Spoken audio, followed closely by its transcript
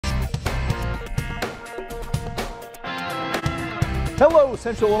Hello,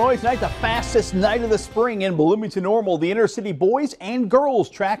 Central Illinois. Tonight, the fastest night of the spring in Bloomington Normal. The intercity boys and girls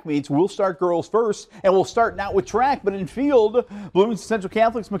track meets. We'll start girls first, and we'll start not with track, but in field. Bloomington Central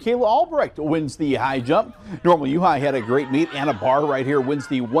Catholic's Michaela Albrecht wins the high jump. Normal U-High had a great meet. Anna Barr right here wins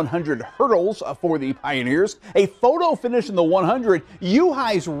the 100 hurdles for the Pioneers. A photo finish in the 100.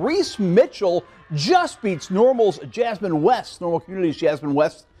 U-High's Reese Mitchell just beats Normal's Jasmine West. Normal Community's Jasmine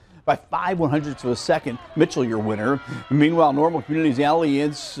West by 5/100ths of a second. Mitchell, your winner. Meanwhile, Normal Community's Allie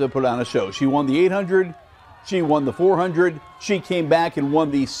Ince put on a show. She won the 800, she won the 400, she came back and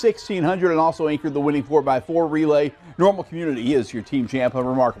won the 1600 and also anchored the winning 4x4 relay. Normal Community is your team champ. A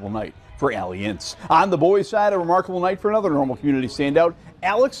remarkable night for Allie Ince. On the boys' side, a remarkable night for another Normal Community standout.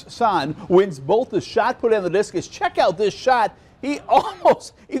 Alex Son wins both the shot put and the discus. Check out this shot. He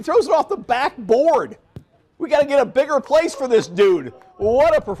throws it off the backboard. We got to get a bigger place for this dude.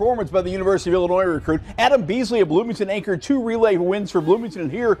 What a performance by the University of Illinois recruit. Adam Beasley of Bloomington anchored 2 relay wins for Bloomington,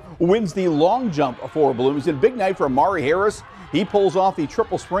 and here wins the long jump for Bloomington. Big night for Amari Harris. He pulls off the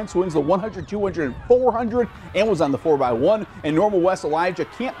triple sprints, wins the 100, 200, and 400, and was on the 4x1. And Normal West Elijah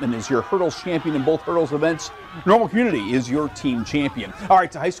Campman is your hurdles champion in both hurdles events. Normal Community is your team champion. All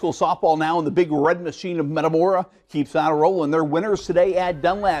right, to high school softball now, and the big red machine of Metamora keeps on rolling. Their winners today at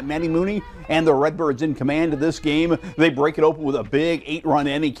Dunlap. Manny Mooney and the Redbirds in command of this game. They break it open with a big 8-run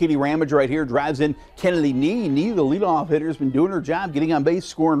inning. Katie Ramage right here drives in Kennedy Nee. Nee, the leadoff hitter, has been doing her job, getting on base,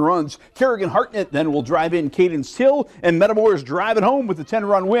 scoring runs. Kerrigan Hartnett then will drive in Cadence Till, and Metamora's driving home with a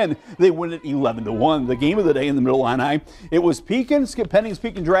 10-run win. They win it 11-1. The game of the day in the Middle Illini. It was Pekin, Skip Penning's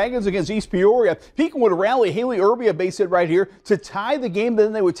Pekin Dragons against East Peoria. Pekin would rally Haley Irby, a base hit right here, to tie the game.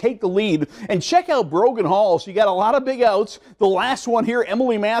 Then they would take the lead. And check out Brogan Hall. So you got a lot of big outs. The last one here,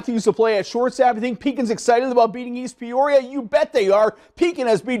 Emily Matthews to play at shortstop. You think Pekin's excited about beating East Peoria? You bet they are. Pekin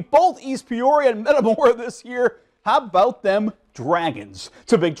has beat both East Peoria and Metamora this year. How about them Dragons?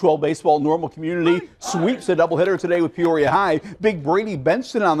 To Big 12 baseball, Normal Community sweeps a doubleheader today with Peoria High. Big Brady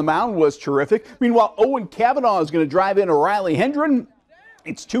Benson on the mound was terrific. Meanwhile, Owen Kavanaugh is going to drive in O'Reilly Hendren.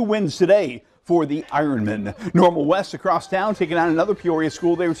 It's 2 wins today for the Ironmen. Normal West across town taking on another Peoria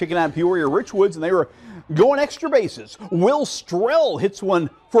school. They were taking on Peoria Richwoods, and they were going extra bases. Will Strell hits one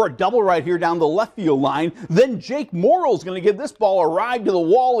for a double right here down the left field line. Then Jake Morrill's going to give this ball a ride to the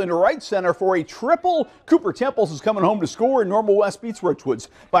wall into right center for a triple. Cooper Temples is coming home to score, and Normal West beats Richwoods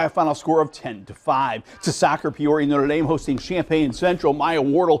by a final score of 10-5. To soccer, Peoria Notre Dame hosting Champaign Central. Maya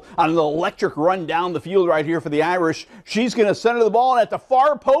Wardle on an electric run down the field right here for the Irish. She's going to center the ball, and at the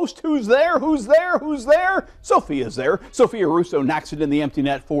far post, who's there? Who's there? Who's there? Sophia's there. Sophia Russo knocks it in the empty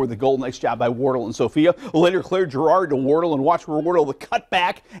net for the goal. Nice job by Wardle and Sophia. Later, Claire Gerard to Wardle, and watch for Wardle the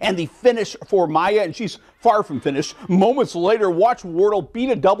cutback and the finish for Maya, and she's far from finished. Moments later, watch Wardle beat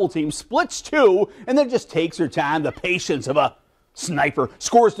a double team, splits 2, and then just takes her time. The patience of a sniper.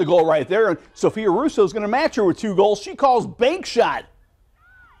 Scores the goal right there, and Sophia Russo is going to match her with 2 goals. She calls bank shot.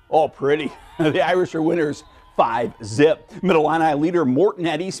 Oh, pretty. The Irish are winners. 5-zip. Middle Illini leader Morton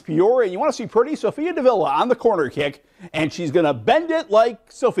at East Peoria. You want to see pretty? Sophia Davila on the corner kick, and she's going to bend it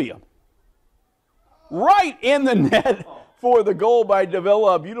like Sophia. Right in the net for the goal by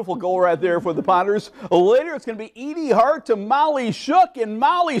Davila. A beautiful goal right there for the Potters. Later, it's going to be Edie Hart to Molly Shook, and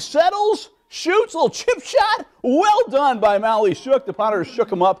Molly settles, shoots, a little chip shot. Well done by Molly Shook. The Potters shook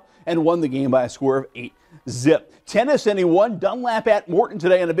them up and won the game by a score of 8-zip. Tennis, anyone? Dunlap at Morton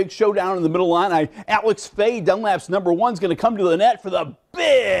today in a big showdown in the Middle Illini. Alex Fay, Dunlap's #1, is going to come to the net for the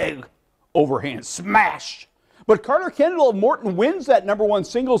big overhand smash. But Carter Kendall of Morton wins that #1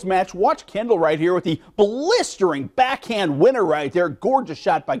 singles match. Watch Kendall right here with the blistering backhand winner right there. Gorgeous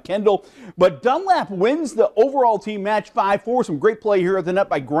shot by Kendall. But Dunlap wins the overall team match 5-4. Some great play here at the net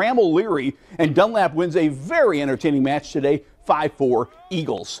by Graham O'Leary. And Dunlap wins a very entertaining match today. 5-4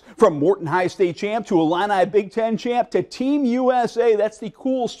 Eagles. From Morton High State champ to Illini Big Ten champ to Team USA. That's the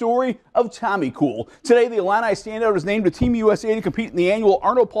cool story of Tommy Cool. Today, the Illini standout is named to Team USA to compete in the annual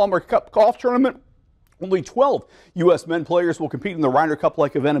Arnold Palmer Cup golf tournament. Only 12 U.S. men players will compete in the Ryder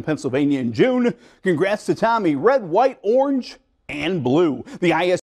Cup-like event in Pennsylvania in June. Congrats to Tommy. Red, white, orange, and blue. The IS